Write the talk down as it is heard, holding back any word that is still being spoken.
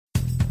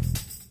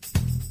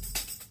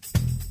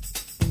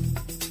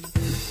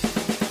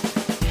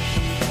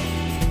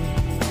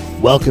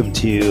Welcome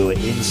to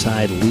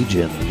Inside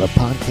Legion, the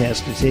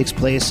podcast that takes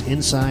place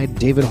inside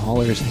David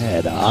Haller's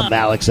head. I'm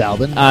Alex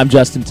Albin. I'm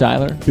Justin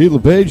Tyler. Pete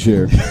LePage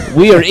here.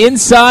 We are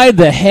inside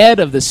the head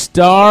of the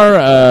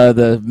star,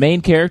 the main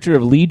character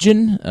of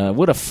Legion.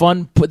 What a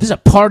fun... This is a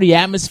party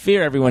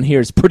atmosphere. Everyone here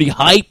is pretty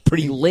hyped,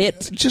 pretty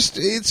lit.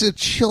 It's a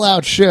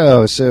chill-out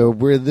show, so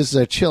this is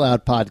a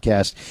chill-out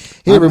podcast.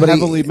 Hey, I'm everybody.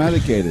 heavily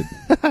medicated.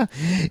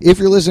 If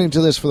you're listening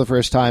to this for the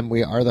first time,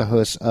 we are the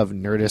hosts of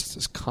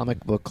Nerdist's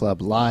Comic Book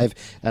Club Live,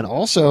 and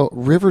also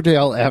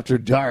Riverdale After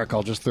Dark.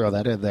 I'll just throw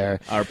that in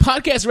there. Our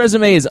podcast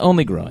resume is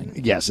only growing.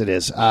 Yes, it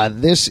is.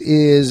 This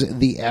is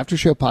the after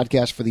show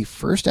podcast for the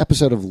first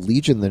episode of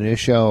Legion, the new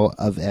show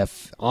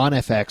on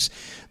FX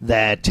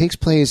that takes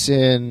place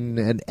in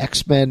an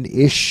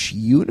X-Men-ish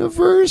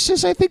universe,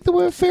 is I think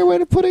the fair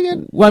way of putting it.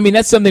 Well, I mean,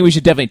 that's something we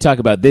should definitely talk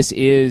about. This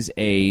is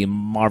a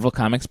Marvel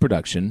Comics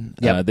production.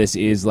 Yep. This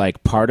is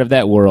like part of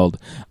that world.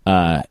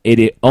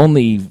 It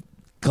only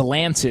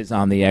glances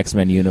on the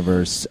X-Men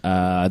universe.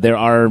 There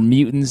are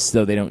mutants,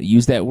 though they don't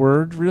use that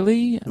word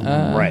really.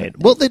 Right.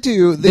 Well, they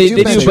do. They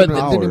do mention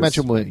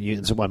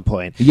mutants at one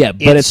point. Yeah,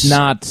 but it's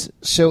not.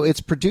 So it's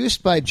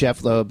produced by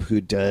Jeff Loeb,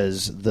 who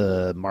does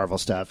the Marvel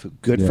stuff.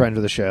 Good friend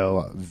of the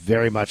show.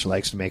 Very much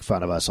likes to make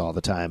fun of us all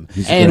the time.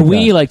 And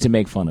we like to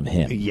make fun of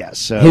him. Yes.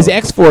 So his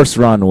X-Force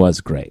run was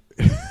great.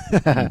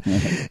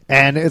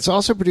 And it's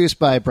also produced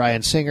by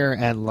Bryan Singer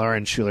and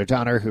Lauren Schuler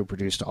Donner, who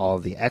produced all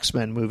of the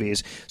X-Men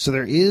movies. So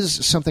there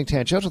is something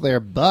tangential there,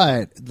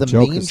 but the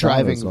Joe main Quesada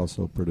driving is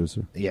also a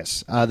producer.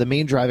 Yes, the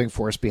main driving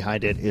force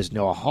behind it is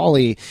Noah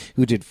Hawley,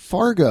 who did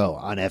Fargo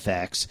on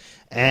FX,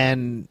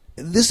 and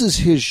this is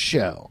his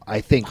show,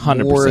 I think,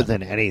 100%. More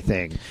than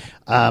anything.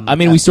 I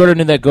mean, we sort of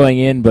knew that going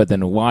in, but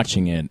then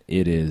watching it,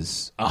 it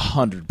is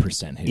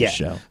 100% his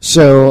show.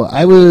 So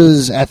I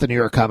was at the New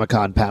York Comic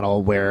Con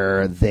panel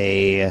where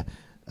the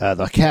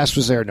cast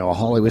was there. Noah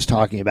Hawley was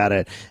talking about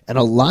it, and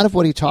a lot of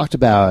what he talked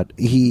about,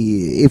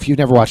 if you've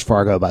never watched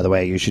Fargo, by the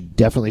way, you should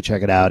definitely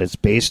check it out. It's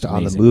based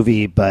on the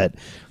movie, but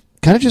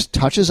kind of just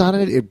touches on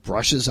it. It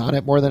brushes on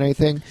it more than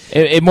anything.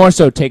 It more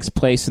so takes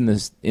place in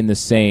the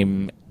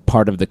same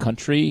part of the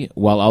country,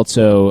 while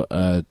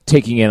also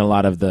taking in a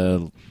lot of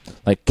the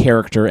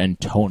character and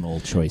tonal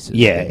choices.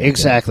 Yeah,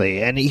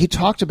 exactly. And he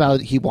talked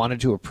about he wanted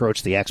to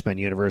approach the X-Men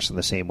universe in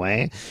the same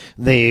way.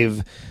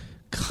 They've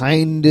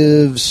kind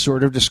of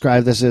sort of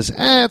described this as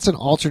it's an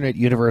alternate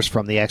universe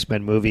from the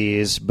X-Men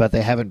movies, but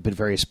they haven't been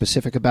very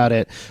specific about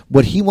it.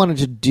 What he wanted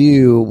to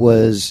do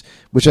was,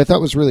 which I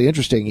thought was really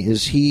interesting,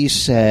 is he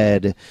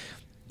said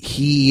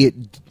he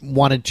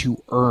wanted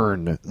to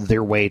earn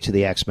their way to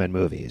the X-Men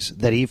movies.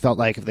 That he felt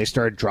like if they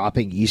started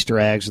dropping Easter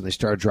eggs and they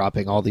started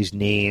dropping all these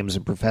names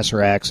and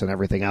Professor X and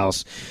everything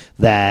else,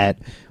 that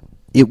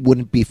it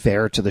wouldn't be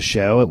fair to the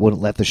show. It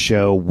wouldn't let the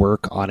show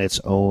work on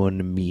its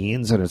own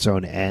means and its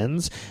own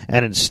ends.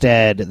 And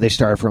instead, they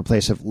started from a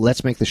place of,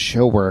 let's make the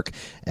show work,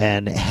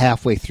 and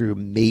halfway through,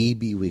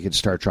 maybe we could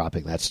start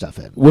dropping that stuff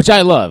in. Which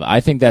I love.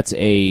 I think that's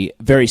a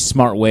very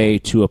smart way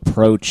to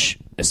approach,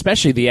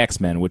 especially the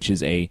X-Men, which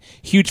is a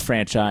huge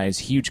franchise,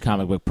 huge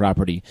comic book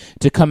property,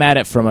 to come at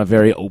it from a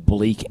very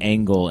oblique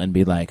angle and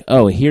be like,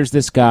 oh, here's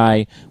this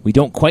guy. We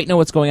don't quite know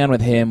what's going on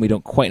with him. We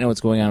don't quite know what's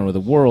going on with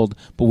the world,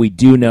 but we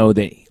do know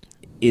that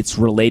it's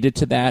related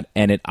to that,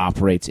 and it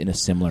operates in a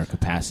similar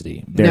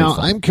capacity. Now,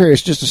 fun. I'm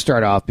curious, just to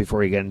start off before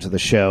we get into the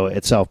show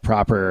itself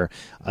proper,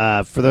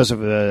 for those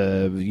of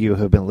you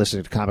who have been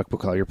listening to Comic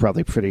Book Club, you're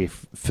probably pretty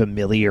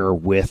familiar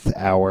with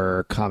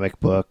our comic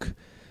book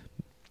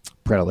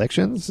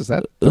predilections. Is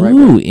that the right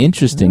word?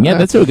 Interesting. Yeah,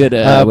 that's a good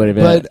way of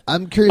it. But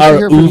I'm curious to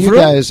hear from you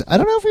guys. I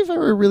don't know if we've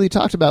ever really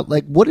talked about,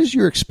 what is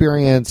your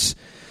experience...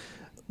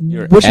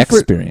 Your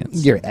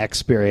experience. Your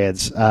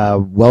experience.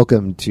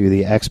 Welcome to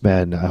the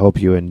X-Men. I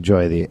hope you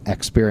enjoy the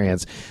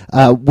experience.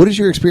 What is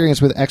your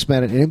experience with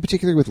X-Men, and in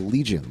particular with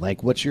Legion?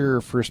 What's your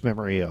first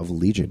memory of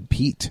Legion,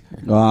 Pete?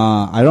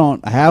 I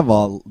don't have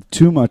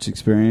too much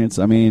experience.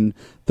 I mean,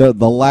 the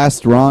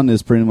last run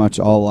is pretty much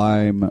all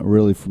I'm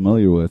really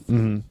familiar with.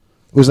 Mm-hmm.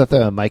 Was that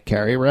the Mike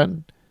Carey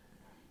run?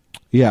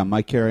 Yeah,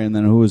 Mike Carey, and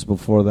then who was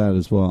before that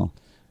as well?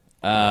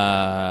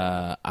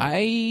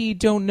 I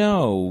don't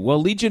know.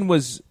 Well, Legion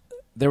was...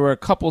 There were a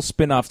couple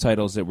spin-off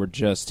titles that were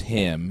just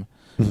him.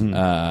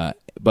 Mm-hmm.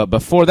 But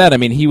before that, I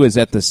mean, he was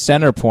at the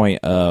center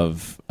point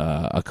of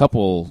a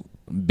couple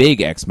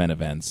big X-Men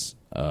events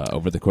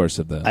over the course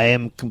of the... I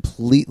am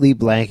completely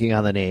blanking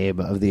on the name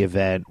of the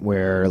event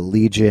where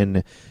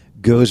Legion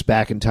goes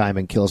back in time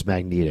and kills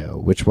Magneto.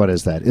 Which one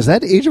is that? Is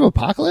that Age of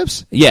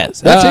Apocalypse?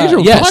 Yes. That's Age of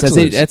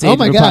Apocalypse. That's Age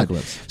of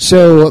Apocalypse.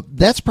 So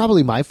that's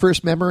probably my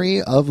first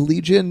memory of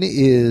Legion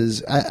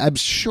is... I'm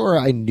sure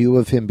I knew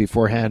of him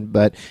beforehand,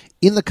 but...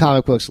 In the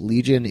comic books,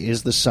 Legion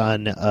is the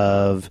son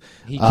of...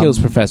 He kills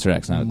Professor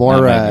X, not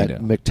Moira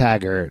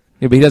McTaggart.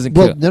 Yeah, but he doesn't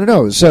kill...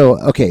 No. So,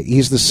 okay,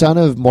 he's the son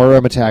of Moira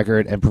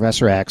McTaggart and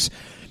Professor X.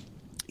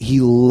 He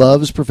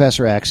loves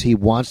Professor X. He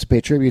wants to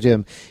pay tribute to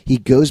him. He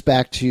goes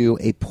back to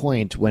a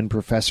point when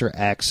Professor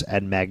X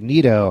and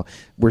Magneto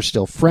were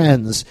still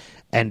friends,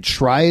 and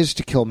tries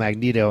to kill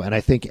Magneto, and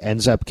I think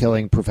ends up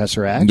killing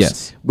Professor X,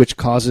 Yes. which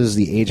causes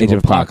the Age of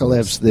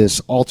Apocalypse,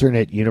 this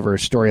alternate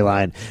universe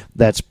storyline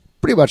that's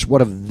pretty much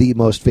one of the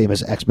most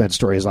famous X-Men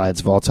storylines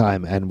of all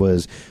time and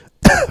was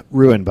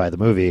ruined by the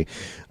movie.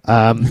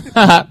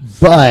 But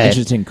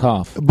Interesting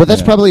cough. But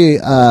that's probably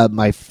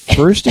my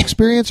first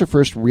experience or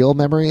first real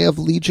memory of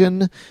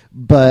Legion.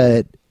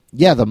 But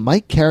yeah, the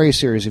Mike Carey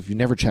series, if you've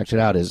never checked it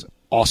out, is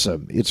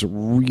awesome. It's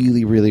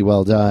really, really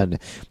well done.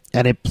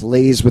 And it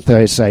plays with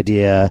this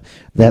idea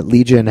that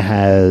Legion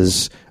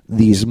has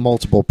these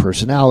multiple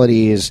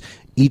personalities.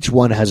 Each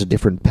one has a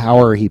different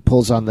power he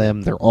pulls on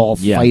them. They're all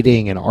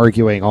fighting and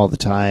arguing all the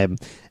time.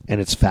 And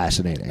it's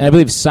fascinating. And I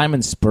believe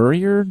Simon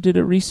Spurrier did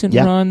a recent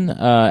run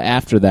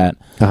after that.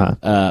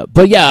 Uh-huh.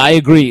 But yeah, I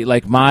agree.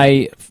 Like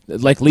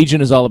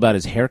Legion is all about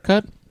his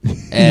haircut,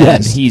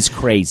 and he's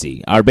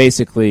crazy. Are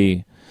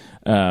basically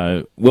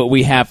what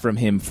we have from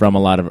him from a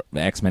lot of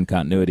X-Men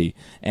continuity.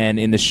 And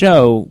in the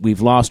show,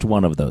 we've lost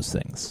one of those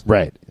things.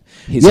 Right.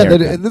 His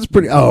haircut. That's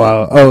pretty.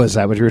 Oh, is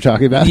that what you were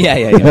talking about?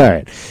 Yeah. All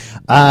right.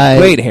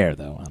 Great hair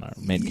though on our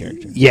main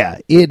character. Yeah.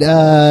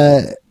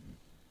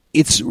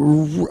 It's a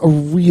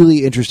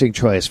really interesting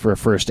choice for a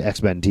first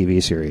X-Men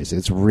TV series.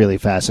 It's really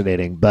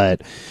fascinating.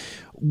 But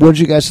what did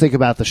you guys think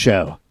about the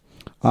show?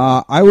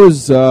 I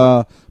was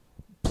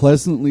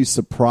pleasantly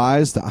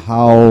surprised at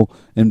how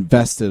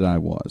invested I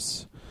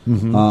was.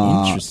 Mm-hmm.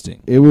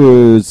 Interesting.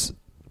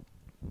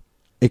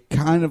 It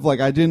kind of like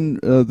I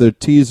didn't the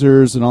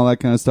teasers and all that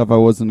kind of stuff. I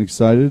wasn't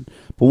excited,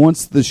 but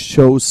once the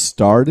show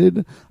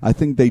started, I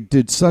think they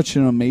did such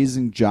an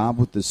amazing job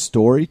with the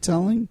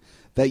storytelling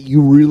that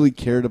you really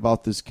cared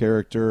about this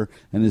character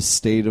and his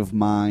state of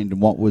mind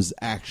and what was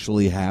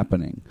actually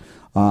happening.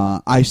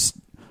 I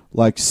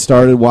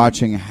started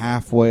watching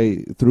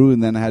halfway through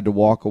and then I had to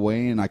walk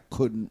away, and I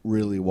couldn't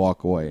really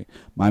walk away.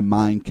 My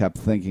mind kept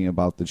thinking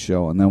about the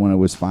show, and then when it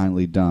was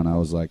finally done, I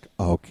was like,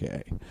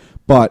 okay.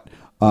 But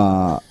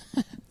I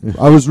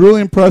was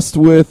really impressed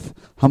with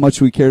how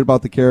much we cared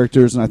about the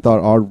characters, and I thought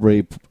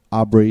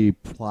Aubrey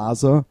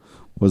Plaza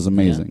was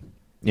amazing.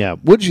 Yeah.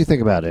 What did you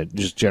think about it,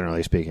 just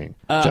generally speaking?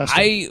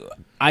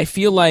 I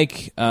feel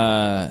like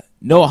Noah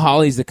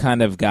Hawley's the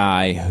kind of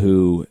guy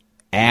who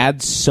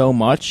adds so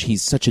much.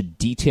 He's such a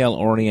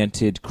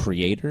detail-oriented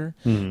creator,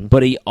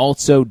 but he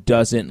also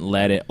doesn't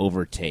let it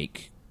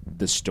overtake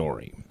the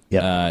story.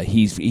 Yeah.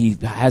 He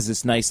has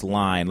this nice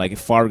line, like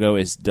Fargo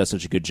does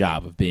such a good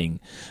job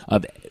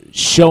of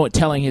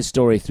telling his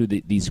story through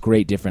these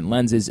great different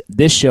lenses.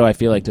 This show, I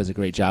feel like, does a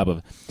great job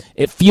of.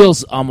 It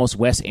feels almost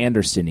Wes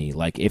Anderson-y.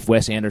 Like if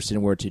Wes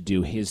Anderson were to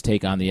do his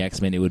take on the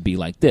X-Men, it would be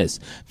like this,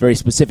 very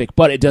specific,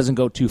 but it doesn't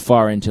go too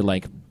far into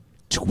like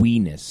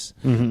tweeness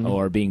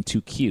or being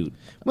too cute.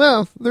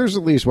 Well, there's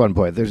at least one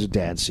point. There's a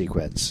dance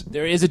sequence.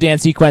 There is a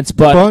dance sequence,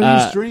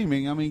 but he's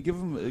dreaming. I mean,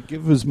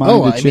 give his mind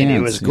a chance. I mean, it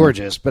was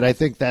gorgeous, but I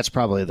think that's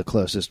probably the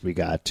closest we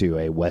got to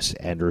a Wes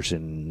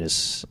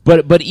Anderson-ness.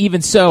 But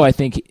even so, I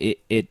think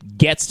it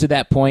gets to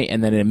that point,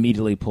 and then it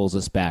immediately pulls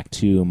us back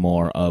to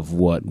more of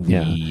what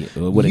we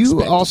would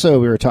expect. Also,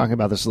 we were talking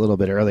about this a little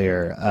bit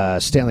earlier.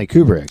 Stanley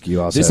Kubrick.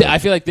 You also. I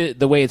feel like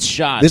the way it's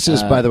shot. This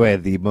is, by the way,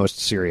 the most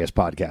serious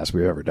podcast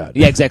we've ever done.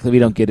 Yeah, exactly. We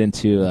don't get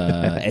into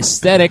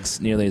aesthetics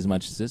nearly as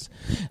much as this.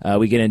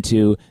 We get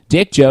into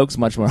dick jokes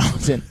much more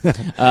often.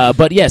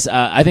 But yes,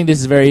 I think this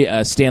is very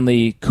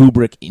Stanley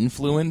Kubrick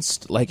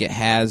influenced. Like it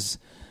has,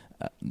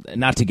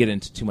 not to get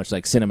into too much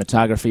like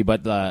cinematography,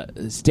 but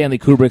Stanley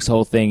Kubrick's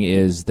whole thing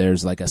is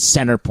there's like a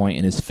center point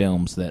in his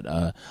films that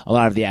a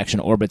lot of the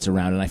action orbits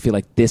around, and I feel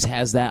like this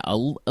has that a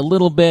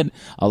little bit.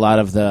 A lot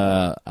of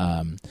the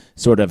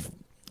sort of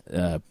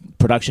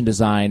production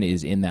design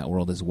is in that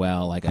world as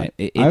well. Like I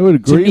would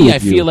agree. To me, with I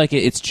feel like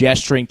it's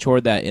gesturing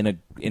toward that in a great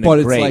way. But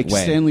it's like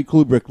Stanley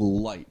Kubrick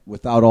light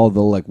without all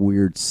the like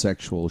weird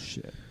sexual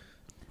shit.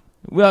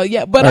 Well,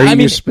 yeah, but Are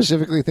you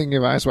specifically thinking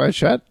of Eyes Wide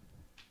Shut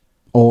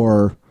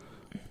or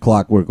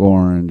Clockwork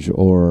Orange,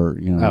 or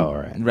Oh, all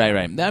right.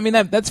 Right. I mean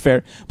that's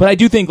fair, but I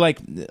do think like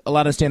a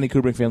lot of Stanley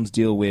Kubrick films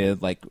deal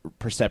with like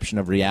perception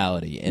of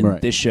reality,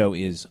 and this show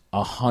is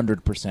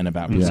 100%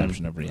 about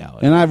perception of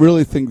reality. And I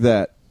really think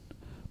that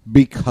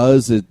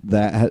because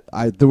there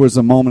was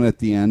a moment at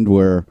the end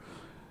where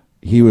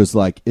he was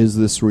like, "Is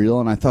this real?"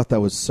 And I thought that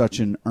was such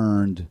an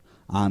earned,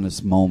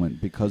 honest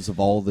moment because of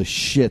all the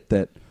shit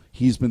that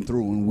he's been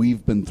through and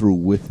we've been through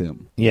with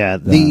him. Yeah,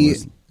 the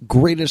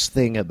greatest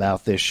thing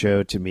about this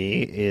show to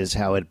me is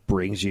how it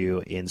brings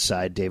you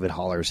inside David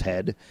Haller's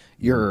head.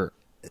 You're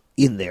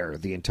in there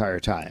the entire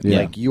time.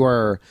 Yeah. Like you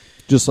are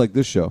just like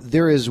this show.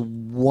 There is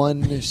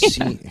one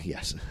scene.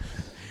 Yes.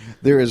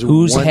 There is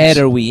whose head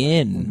are we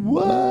in?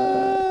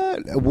 What?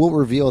 We'll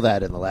reveal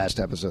that in the last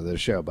episode of the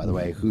show, by the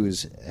way,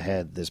 whose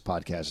head this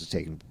podcast is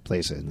taking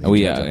place in. Oh,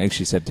 yeah.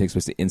 Actually said it takes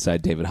place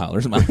inside David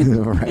Haller's mind.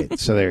 Right.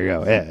 So there you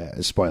go.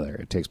 Yeah, spoiler.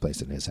 It takes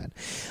place in his head.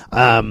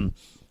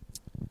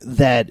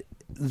 That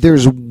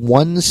there's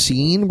one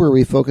scene where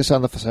we focus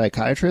on the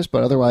psychiatrist,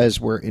 but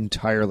otherwise we're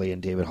entirely in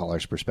David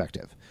Haller's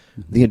perspective.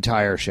 the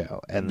entire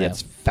show, and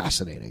that's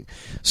fascinating.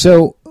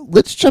 So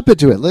let's jump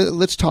into it.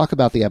 Let's talk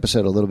about the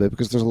episode a little bit,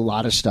 because there's a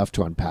lot of stuff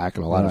to unpack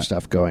and a lot of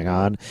stuff going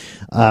on.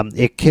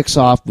 It kicks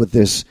off with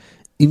this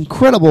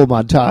incredible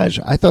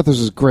montage. I thought this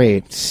was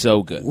great.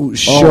 So good.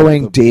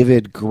 Showing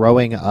David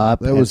growing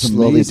up and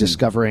slowly amazing.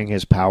 discovering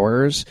his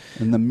powers.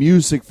 And the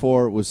music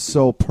for it was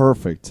so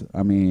perfect.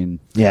 I mean...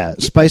 Yeah,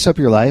 Spice Up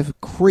Your Life,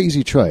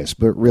 crazy choice,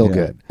 but real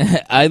good.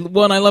 I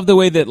love the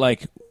way that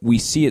like we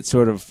see it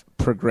sort of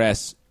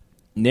progress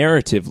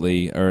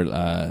narratively,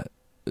 or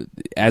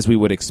as we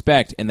would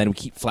expect, and then we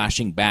keep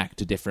flashing back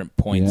to different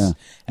points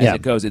as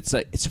it goes.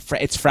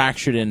 It's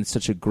fractured in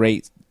such a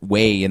great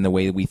way in the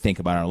way that we think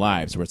about our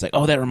lives, where it's like,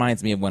 oh, that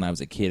reminds me of when I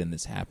was a kid and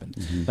this happened.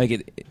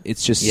 Like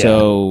it's just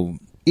so.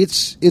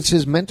 It's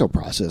his mental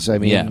process. I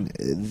mean,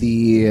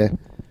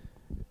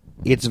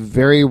 it's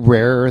very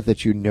rare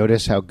that you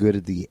notice how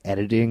good the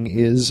editing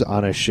is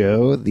on a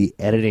show. The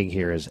editing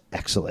here is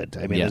excellent.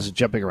 I mean, this is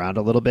jumping around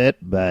a little bit,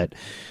 but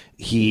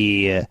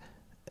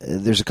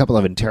there's a couple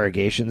of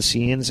interrogation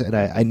scenes, and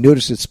I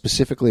noticed it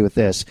specifically with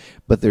this,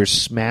 but there's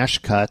smash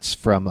cuts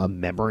from a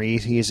memory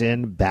he's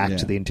in back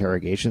to the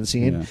interrogation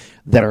scene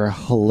that are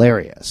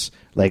hilarious.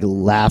 Like,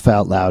 laugh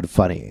out loud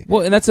funny.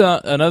 Well, and that's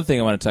another thing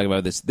I want to talk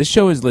about. This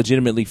show is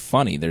legitimately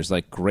funny. There's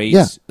like great,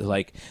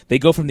 like they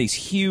go from these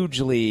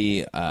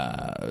hugely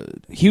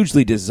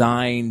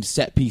designed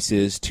set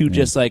pieces to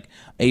just like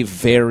a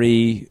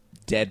very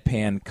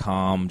deadpan,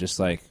 calm, just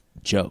like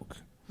joke.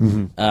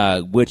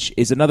 Which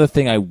is another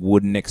thing I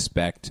wouldn't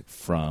expect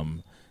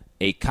from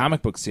a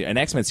comic book series, an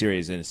X-Men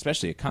series, and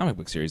especially a comic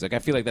book series. Like, I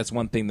feel like that's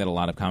one thing that a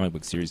lot of comic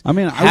book series haven't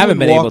been able to land. I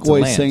wouldn't walk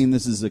away saying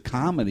this is a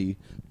comedy,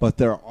 but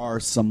there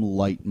are some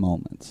light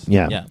moments.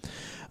 Yeah.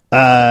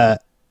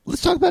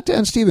 Let's talk about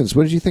Dan Stevens.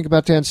 What did you think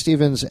about Dan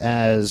Stevens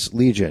as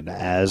Legion,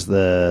 as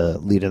the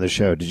lead of the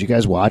show? Did you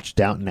guys watch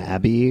Downton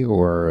Abbey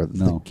or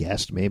The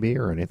Guest, maybe,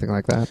 or anything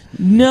like that?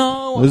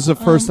 No. This is the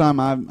first time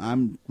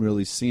I'm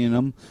really seeing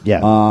him.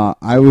 Yeah.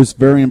 I was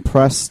very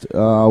impressed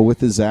with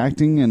his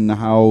acting and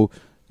how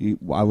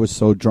I was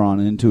so drawn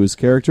into his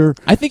character.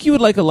 I think you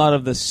would like a lot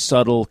of the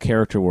subtle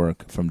character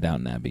work from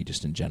Downton Abbey,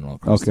 just in general.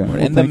 The board. Well,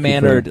 and the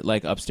mannered,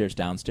 like,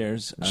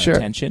 upstairs-downstairs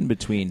tension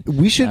between...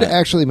 We should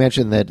actually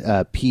mention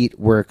that Pete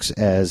works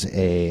as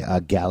a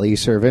galley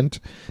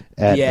servant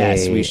at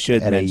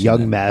a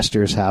young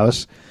master's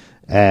house.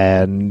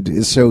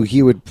 And so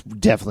he would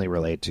definitely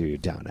relate to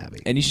Downton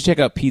Abbey. And you should check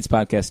out Pete's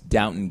podcast,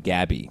 Downton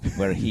Gabby,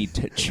 where he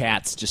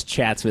chats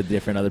with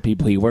different other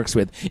people he works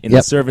with in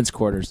the servants'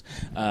 quarters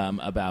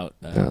about...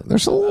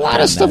 there's a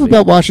lot of stuff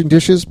about washing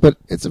dishes, but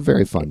it's a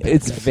very fun podcast.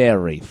 It's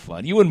very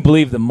fun. You wouldn't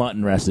believe the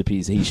mutton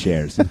recipes he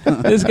shares.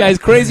 This guy's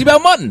crazy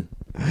about mutton.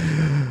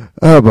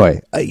 Oh,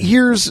 boy.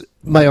 Here's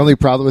my only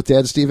problem with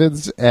Dan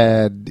Stevens,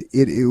 and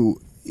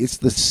it's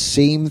the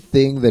same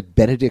thing that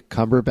Benedict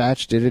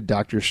Cumberbatch did in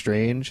Doctor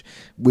Strange,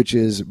 which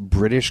is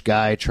British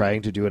guy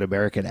trying to do an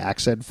American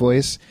accent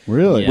voice.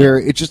 Really? Where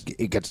it's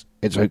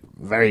like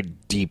very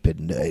deep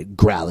and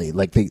growly.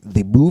 Like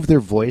they move their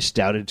voice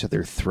down into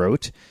their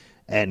throat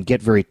and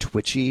get very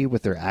twitchy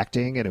with their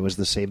acting, and it was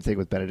the same thing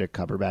with Benedict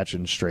Cumberbatch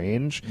in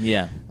Strange.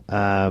 Yeah.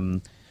 I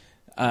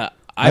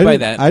buy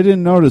that. I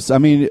didn't notice. I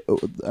mean,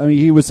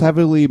 he was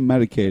heavily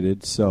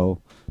medicated,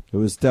 so it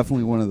was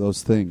definitely one of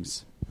those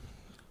things.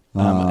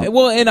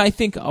 Well, and I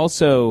think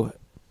also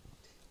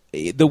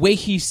the way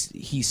he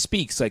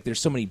speaks, like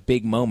there's so many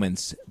big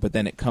moments, but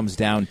then it comes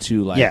down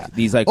to like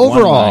these like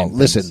overall.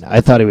 Listen,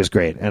 I thought he was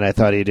great, and I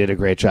thought he did a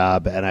great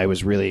job, and I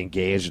was really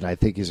engaged, and I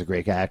think he's a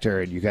great actor,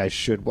 and you guys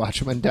should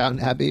watch him on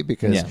Downton Abbey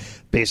because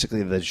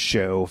basically the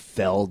show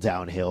fell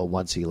downhill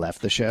once he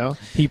left the show.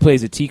 He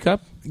plays a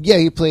teacup. Yeah,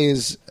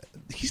 he's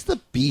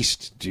the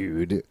Beast,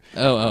 dude.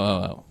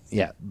 Oh.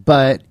 Yeah,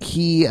 but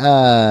he.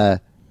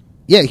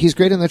 He's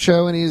great in that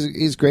show, and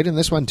he's great in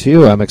this one,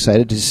 too. I'm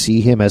excited to see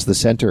him as the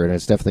center, and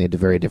it's definitely a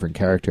very different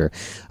character.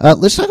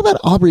 Let's talk about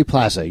Aubrey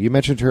Plaza. You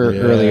mentioned her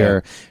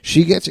earlier.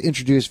 She gets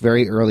introduced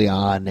very early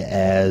on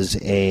as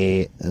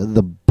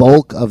the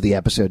bulk of the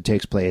episode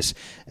takes place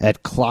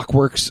at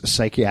Clockwork's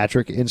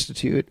Psychiatric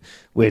Institute,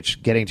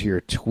 which, getting to your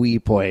twee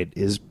point,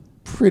 is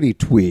pretty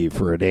twee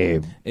for a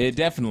name. It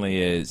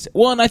definitely is.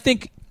 Well, and I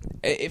think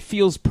it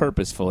feels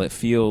purposeful. It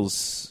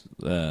feels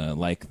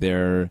like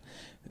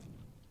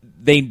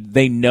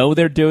They know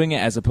they're doing it,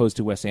 as opposed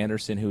to Wes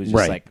Anderson, who is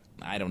just like,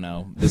 I don't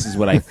know. This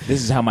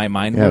is how my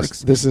mind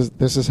works. This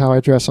is how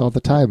I dress all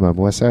the time. I'm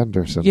Wes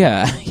Anderson.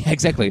 Yeah,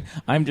 exactly.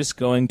 I'm just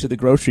going to the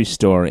grocery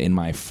store in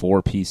my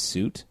 4-piece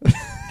suit.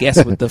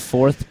 Guess what the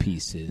 4th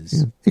piece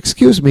is? Yeah.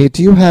 Excuse me,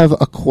 do you have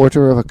a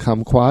quarter of a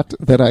kumquat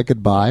that I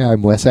could buy?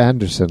 I'm Wes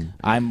Anderson.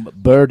 I'm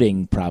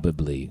birding,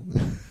 probably.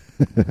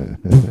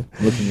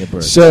 Looking at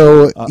birds.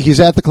 So he's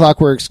at the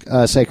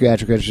Clockworks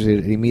Psychiatric Institute,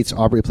 and he meets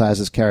Aubrey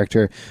Plaza's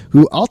character,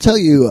 who I'll tell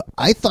you,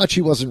 I thought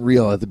she wasn't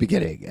real at the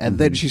beginning, and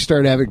then she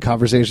started having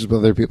conversations with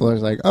other people. And I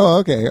was like, oh,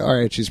 okay, all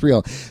right, she's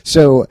real.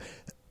 So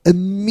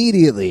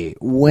immediately,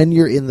 when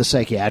you're in the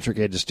Psychiatric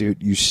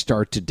Institute, you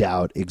start to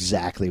doubt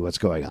exactly what's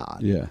going on.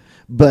 Yeah,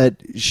 but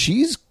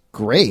she's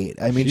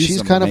great. I mean,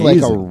 she's Amazing. kind of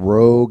like a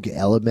rogue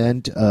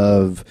element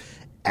of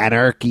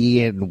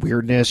anarchy and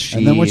weirdness.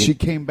 And then when she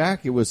came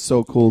back, it was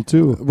so cool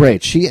too.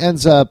 Right. She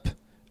ends up.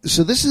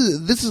 So this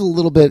is a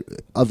little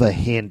bit of a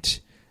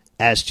hint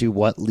as to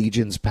what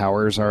Legion's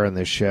powers are in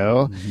this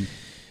show. Mm-hmm.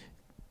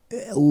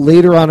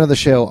 Later on in the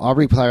show,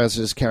 Aubrey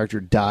Plaza's character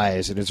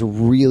dies, and it's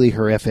really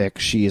horrific.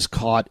 She is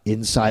caught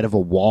inside of a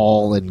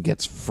wall and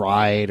gets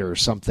fried or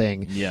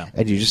something. Yeah.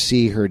 And you just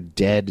see her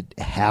dead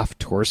half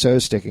torso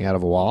sticking out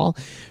of a wall.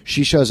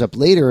 She shows up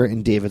later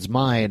in David's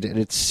mind, and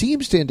it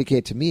seems to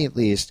indicate, to me at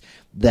least,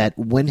 that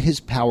when his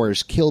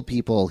powers kill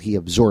people, he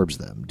absorbs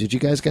them. Did you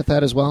guys get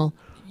that as well?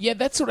 Yeah,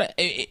 that's sort of.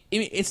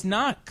 It's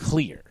not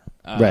clear,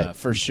 right,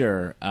 for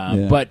sure.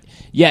 But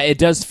yeah, it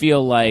does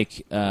feel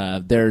like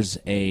there's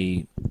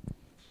a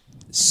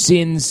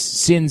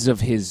sins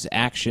of his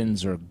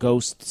actions or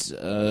ghosts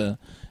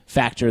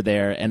factor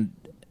there, and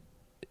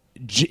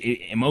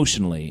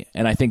emotionally,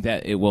 and I think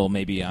that it will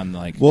maybe on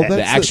like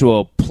the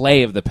actual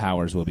play of the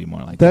powers will be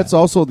more like that's that.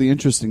 Also the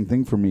interesting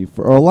thing for me.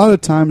 For a lot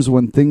of times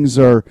when things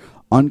are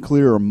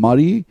unclear or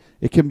muddy,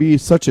 it can be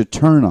such a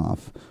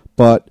turnoff.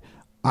 But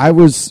I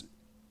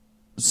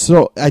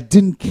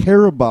didn't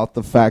care about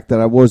the fact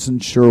that I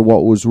wasn't sure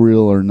what was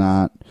real or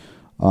not,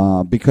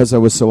 because I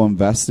was so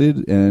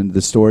invested in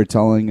the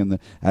storytelling and the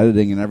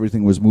editing and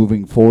everything was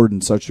moving forward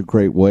in such a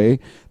great way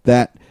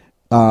that,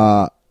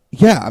 I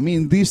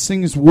mean, these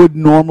things would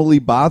normally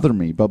bother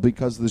me, but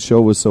because the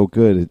show was so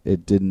good,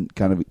 it didn't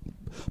kind of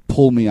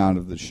pull me out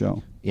of the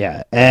show.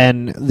 Yeah,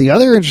 and the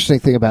other interesting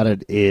thing about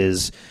it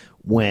is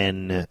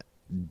when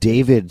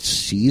David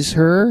sees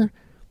her,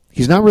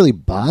 he's not really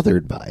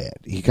bothered by it.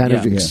 He kind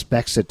of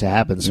expects it to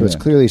happen, so it's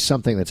clearly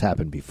something that's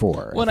happened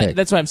before. Well,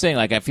 that's what I'm saying.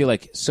 Like, I feel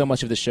like so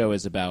much of the show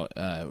is about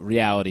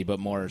reality, but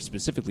more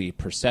specifically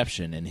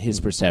perception, and his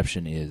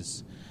perception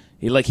is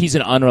he's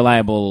an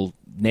unreliable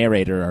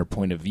narrator, our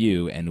point of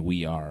view, and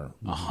we are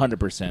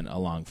 100%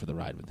 along for the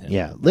ride with him.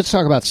 Yeah, let's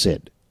talk about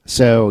Sid.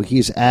 So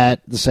he's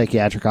at the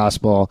psychiatric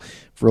hospital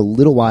for a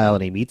little while,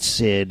 and he meets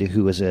Sid,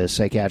 who is a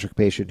psychiatric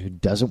patient who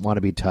doesn't want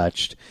to be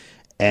touched,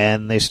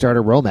 and they start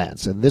a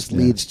romance. And this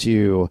leads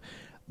to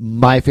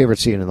my favorite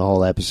scene in the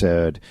whole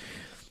episode.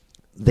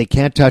 They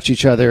can't touch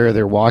each other.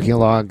 They're walking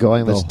along,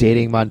 going this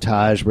dating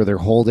montage where they're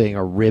holding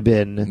a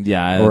ribbon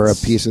or a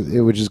piece of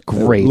it, which is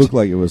great. It looked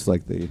like it was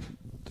like the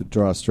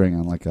drawstring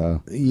on like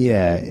a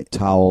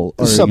towel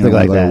or something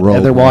like that. Rope.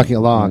 And they're walking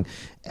along.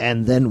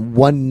 And then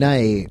one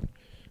night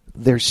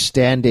they're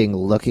standing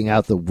looking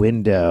out the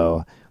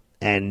window,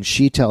 and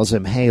she tells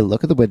him, hey,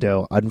 look at the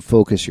window,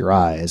 unfocus your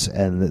eyes,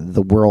 and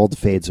the world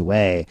fades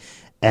away.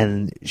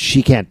 And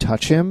she can't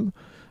touch him,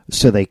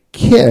 so they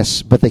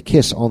kiss, but they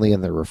kiss only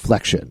in their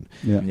reflection.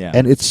 Yeah.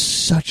 And it's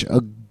such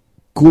a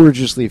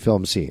gorgeously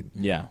filmed scene.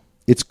 Yeah.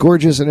 It's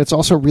gorgeous, and it's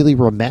also really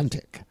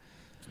romantic.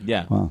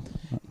 Yeah. Wow.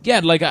 Yeah,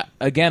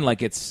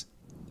 like it's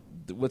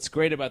what's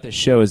great about this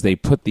show is they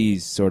put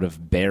these sort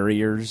of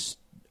barriers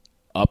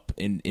up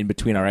in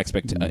between our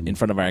in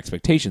front of our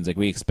expectations. Like,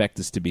 we expect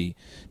this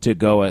to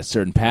go a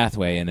certain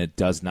pathway, and it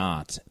does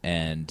not,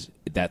 and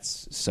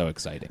that's so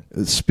exciting.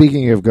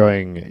 Speaking of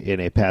going in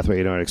a pathway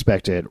you don't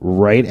expect it,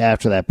 right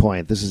after that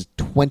point, this is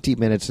 20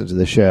 minutes into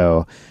the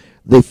show,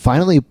 they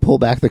finally pull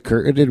back the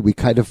curtain, and we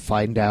kind of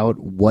find out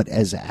what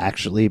has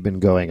actually been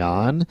going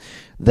on.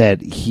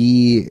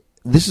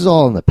 This is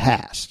all in the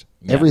past.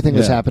 Yeah. Everything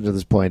that's happened to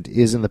this point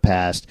is in the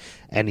past,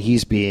 and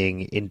he's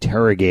being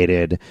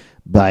interrogated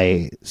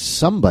by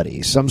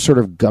somebody, some sort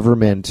of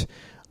government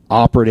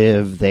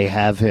operative. They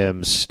have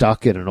him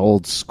stuck in an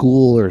old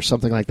school or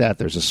something like that.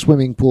 There's a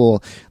swimming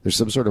pool. There's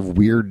some sort of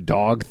weird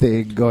dog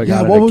thing going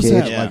on. What in a was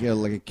cage. that?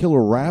 Like a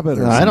killer rabbit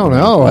or something? I don't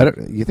know.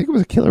 You think it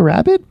was a killer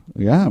rabbit?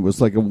 Yeah, it was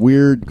like a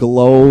weird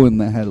glow,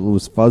 and it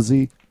was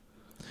fuzzy.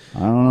 I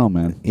don't know,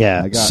 man.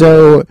 Yeah. I got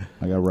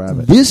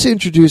rabbit. This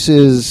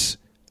introduces.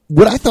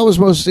 What I thought was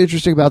most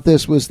interesting about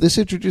this was this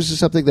introduces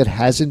something that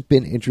hasn't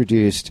been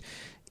introduced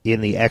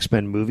in the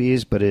X-Men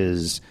movies, but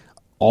is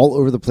all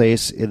over the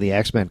place in the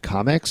X-Men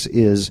comics,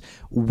 is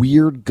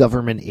weird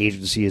government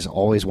agencies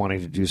always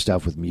wanting to do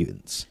stuff with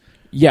mutants.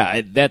 Yeah,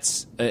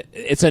 it's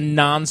a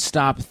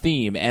nonstop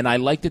theme, and I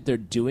like that they're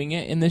doing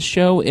it in this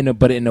show,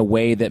 but in a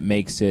way that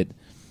makes it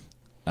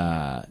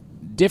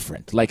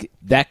different. Like,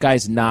 that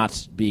guy's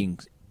not being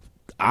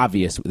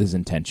obvious with his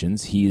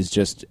intentions. He is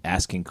just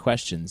asking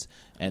questions,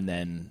 and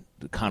then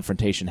the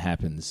confrontation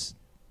happens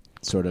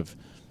sort of.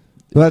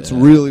 That's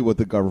really what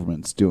the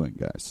government's doing,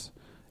 guys.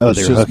 Oh,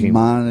 they're just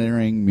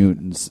monitoring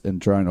mutants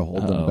and trying to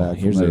hold them back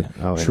from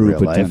their true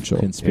potential.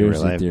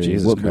 Conspiracy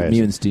theories. What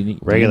mutants do you need?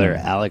 Regular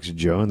Alex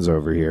Jones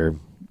over here.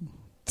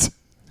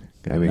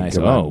 I mean, nice.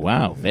 Oh,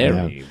 wow.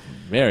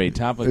 Very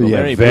topical.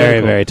 Yeah,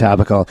 very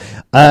topical.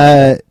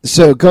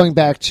 So going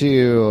back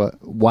to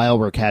while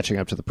we're catching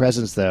up to the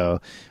presents,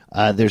 though,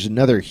 there's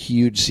another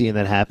huge scene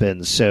that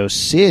happens. So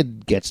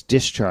Sid gets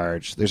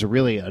discharged. There's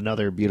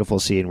another beautiful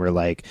scene where,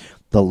 like,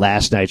 the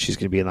last night she's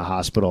going to be in the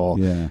hospital,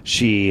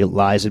 she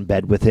lies in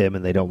bed with him,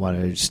 and they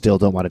still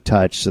don't want to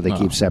touch, so they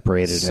keep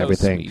separated and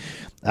everything.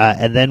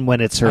 And then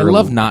when it's her, I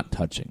love not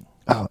touching.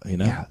 Oh, You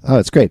know? yeah. Oh,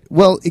 it's great.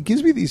 Well, it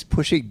gives me these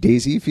Pushing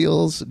Daisy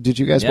feels. Did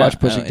you guys watch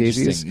Pushing Daisies?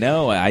 Interesting.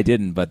 No, I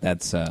didn't, but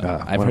that's I've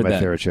One heard of my that.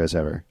 favorite shows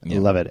ever. Yeah. I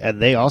love it.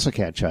 And they also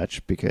can't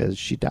touch because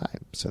she died.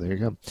 So there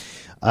you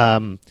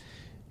go.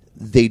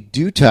 They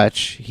do touch.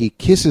 He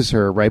kisses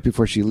her right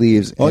before she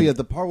leaves. Oh and- yeah,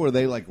 the part where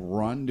they like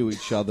run to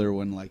each other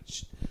when like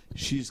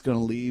she's going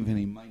to leave and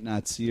he might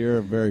not see her.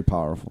 Very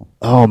powerful.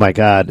 Oh my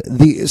God!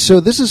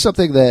 So this is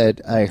something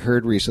that I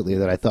heard recently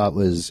that I thought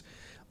was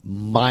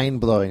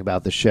mind blowing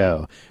about the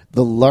show.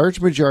 The large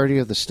majority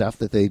of the stuff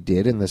that they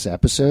did in this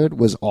episode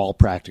was all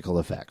practical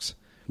effects.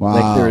 Wow.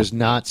 Like there is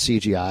not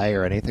CGI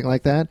or anything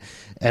like that.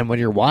 And when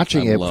you're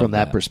watching I it love from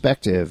that that.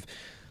 perspective,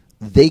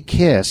 they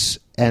kiss.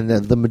 And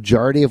the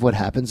majority of what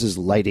happens is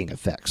lighting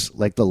effects.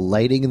 Like the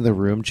lighting in the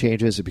room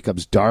changes. It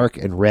becomes dark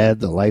and red.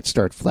 The lights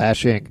start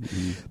flashing.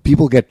 Mm-hmm.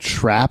 People get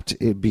trapped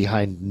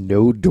behind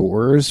no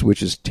doors,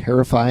 which is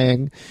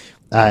terrifying.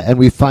 And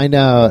we find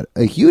out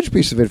a huge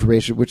piece of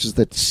information, which is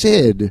that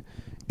Sid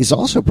is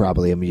also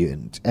probably a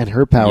mutant. And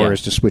her power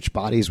is to switch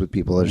bodies with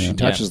people as she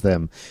touches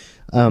them.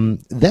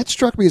 That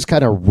struck me as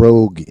kind of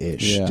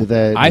rogue-ish.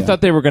 Yeah. I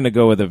thought they were going to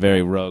go with a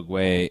very rogue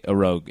way,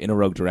 in a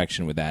rogue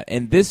direction with that.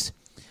 And this...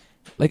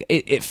 Like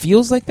it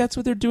feels like that's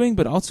what they're doing,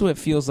 but also it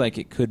feels like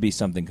it could be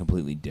something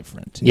completely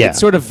different. Yeah. It's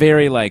sort of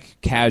very like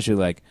casual,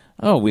 like,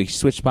 oh, we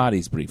switched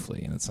bodies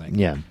briefly, and it's like,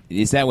 Yeah.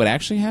 is that what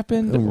actually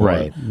happened?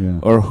 Right. Yeah.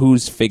 Or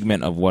whose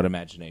figment of what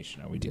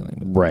imagination are we dealing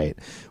with? Right.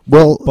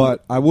 Well,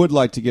 But I would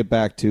like to get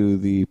back to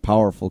the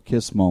powerful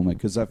kiss moment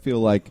because I feel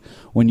like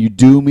when you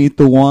do meet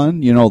the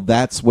one, you know,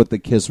 that's what the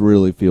kiss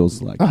really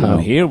feels like. Uh-huh. You know?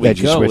 Here we That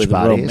you go switch with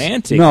bodies?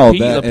 romantic No, Pete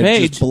that it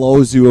LePage. just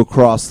blows you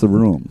across the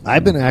room.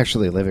 I've been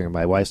actually living in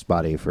my wife's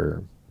body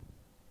for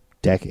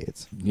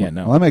decades. Yeah,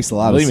 no. Well, that makes a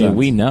lot of Believe me, sense.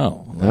 we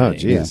know. Oh, Like,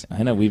 jeez.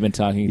 I know we've been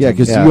talking. Yeah,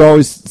 because Yeah. you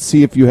always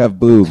see if you have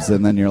boobs,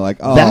 and then you're like,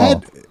 oh,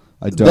 That-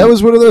 I don't. That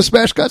was one of those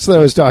smash cuts that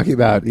I was talking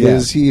about. Yeah.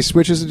 Is he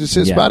switches into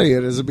Sid's Yeah. body,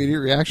 and his immediate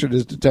reaction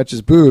is to touch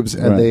his boobs,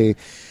 and Right. they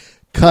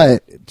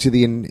cut to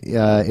the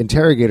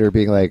interrogator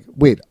being like,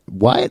 "Wait,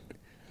 what?"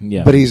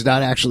 Yeah. But he's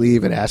not actually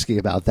even asking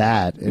about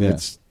that, and Yeah.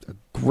 it's a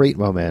great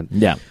moment.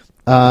 Yeah.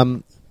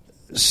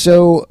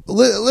 So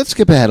let's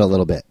skip ahead a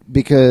little bit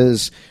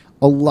because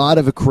a lot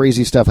of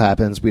crazy stuff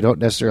happens. We don't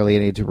necessarily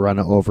need to run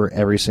over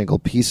every single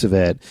piece of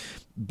it,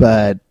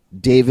 but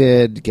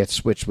David gets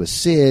switched with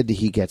Sid.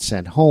 He gets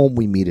sent home.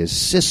 We meet his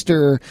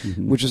sister,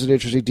 which is an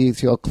interesting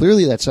detail.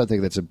 Clearly, that's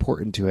something that's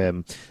important to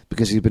him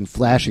because he's been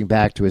flashing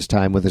back to his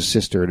time with his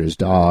sister and his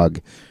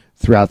dog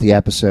throughout the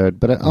episode.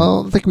 But I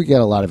don't think we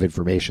get a lot of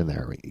information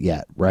there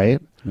yet,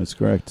 right? That's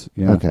correct.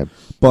 Yeah. Okay.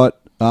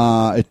 But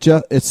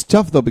it's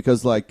tough though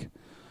because like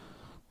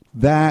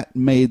that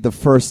made the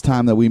first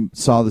time that we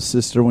saw the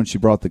sister when she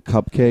brought the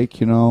cupcake.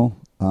 You know,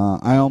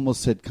 I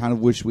almost had kind of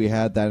wished we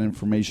had that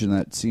information.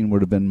 That scene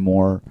would have been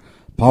more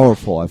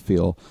powerful. I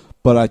feel,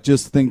 but I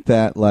just think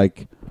that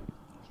like.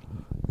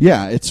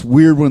 Yeah, it's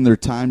weird when they're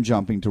time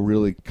jumping to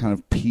really kind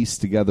of piece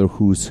together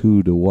who's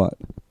who to what.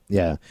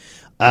 Yeah.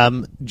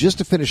 Just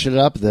to finish it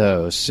up,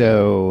 though,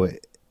 so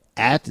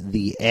at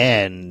the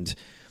end,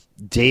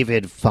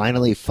 David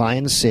finally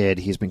finds Sid.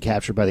 He's been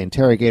captured by the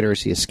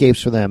interrogators. He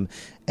escapes from them.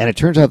 And it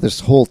turns out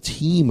this whole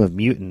team of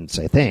mutants,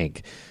 I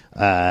think,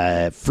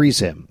 frees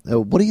him.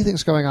 What do you think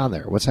is going on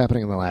there? What's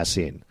happening in the last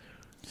scene?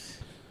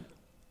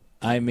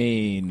 I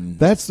mean,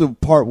 That's the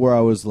part where I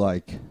was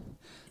like,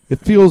 it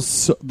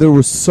feels there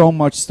was so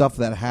much stuff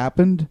that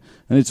happened,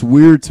 and it's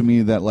weird to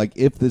me that like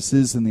if this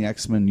is in the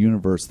X-Men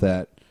universe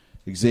that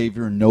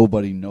Xavier,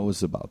 nobody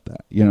knows about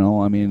that. You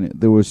know, I mean,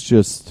 there was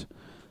just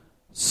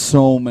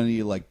so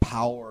many like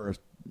power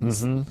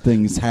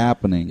things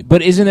happening.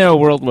 but isn't there a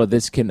world where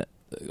this can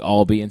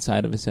all be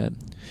inside of his head?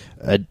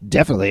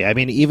 Definitely. I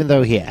mean, even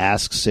though he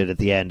asks Sid at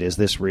the end, is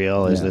this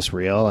real? Is Yeah. this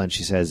real? And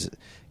she says,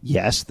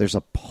 yes. There's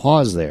a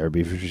pause there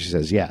before she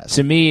says yes.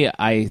 To me,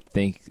 I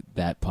think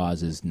that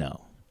pause is no.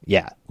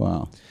 Yeah.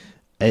 Wow.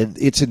 And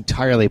it's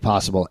entirely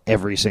possible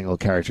every single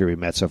character we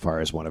met so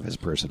far is one of his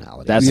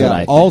personalities. That's yeah. what I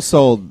think.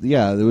 Also,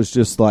 yeah, there was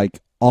just like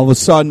all of a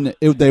sudden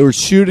they were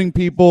shooting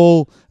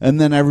people,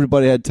 and then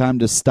everybody had time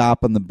to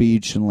stop on the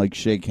beach and like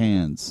shake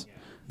hands.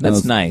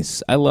 That's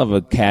nice. I love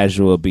a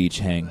casual beach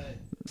hang.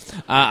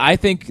 I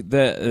think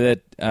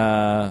that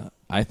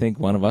I think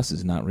one of us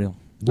is not real.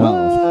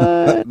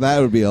 No, that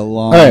would be a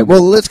long. All right,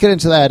 well, let's get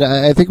into that.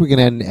 I think we can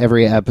end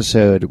every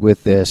episode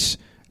with this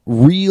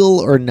real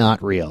or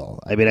not real.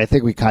 I mean, I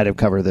think we kind of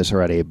covered this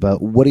already,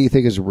 but what do you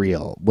think is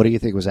real? What do you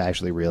think was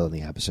actually real in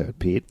the episode,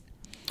 Pete?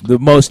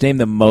 Name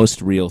the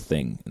most real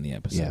thing in the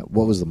episode. Yeah,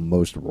 what was the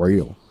most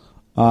real?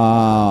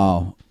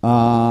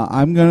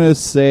 I'm gonna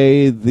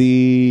say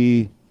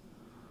the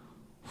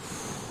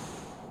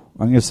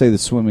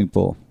swimming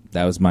pool.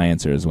 That was my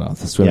answer as well.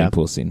 The swimming Yeah.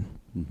 pool scene.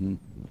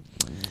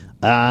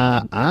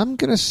 I'm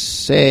going to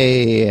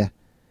say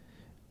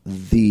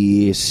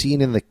the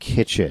scene in the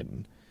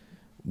kitchen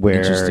where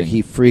Interesting.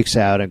 he freaks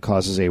out and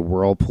causes a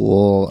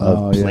whirlpool of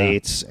Oh, yeah.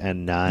 plates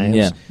and knives.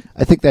 Yeah.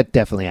 I think that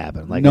definitely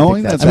happened. Like,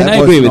 Knowing I think that I mean, That I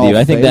agree wasn't with you.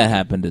 all I think fake. that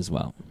happened as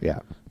well. yeah.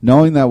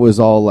 knowing that was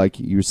all, like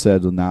you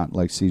said, not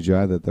like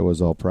CGI, that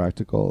was all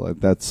practical,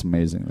 that's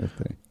amazing. That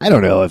thing. I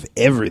don't know if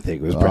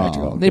everything was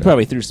practical. They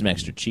probably threw some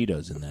extra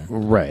Cheetos in there.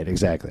 Right,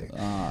 exactly.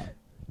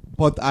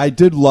 But I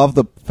did love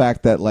the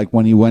fact that, like,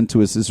 when he went to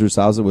his sister's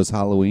house, it was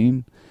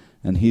Halloween,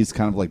 and he's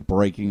kind of like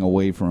breaking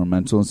away from a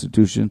mental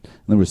institution.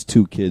 And there was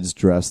 2 kids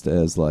dressed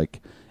as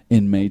like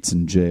inmates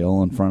in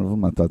jail in front of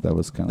him. I thought that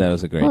was That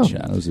was a great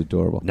shot. That was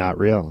adorable. Not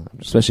real.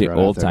 Especially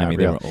old-timey.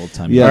 They were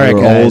old-timey. Yeah, All right, they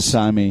were guys.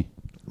 old-timey.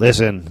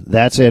 Listen,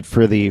 that's it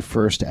for the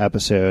first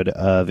episode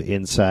of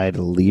Inside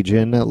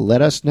Legion.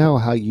 Let us know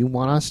how you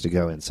want us to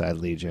go inside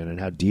Legion and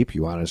how deep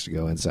you want us to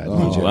go inside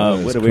Legion.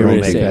 wow, what a We'll weird way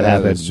to make say that that.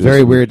 happen. That's just-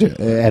 Very weird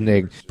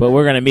ending. But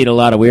we're going to meet a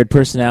lot of weird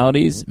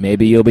personalities.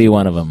 Maybe you'll be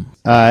one of them.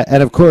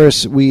 And of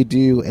course, we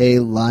do a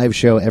live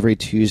show every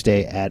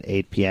Tuesday at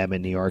 8 p.m.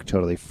 in New York,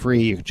 totally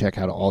free. You can check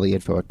out all the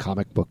info at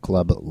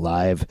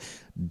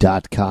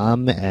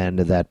comicbookclublive.com, and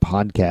that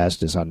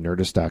podcast is on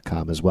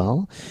nerdist.com as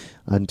well.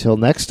 Until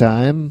next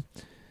time,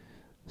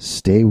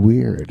 stay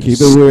weird. Keep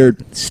it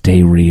weird.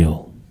 Stay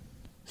real.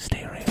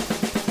 Stay real.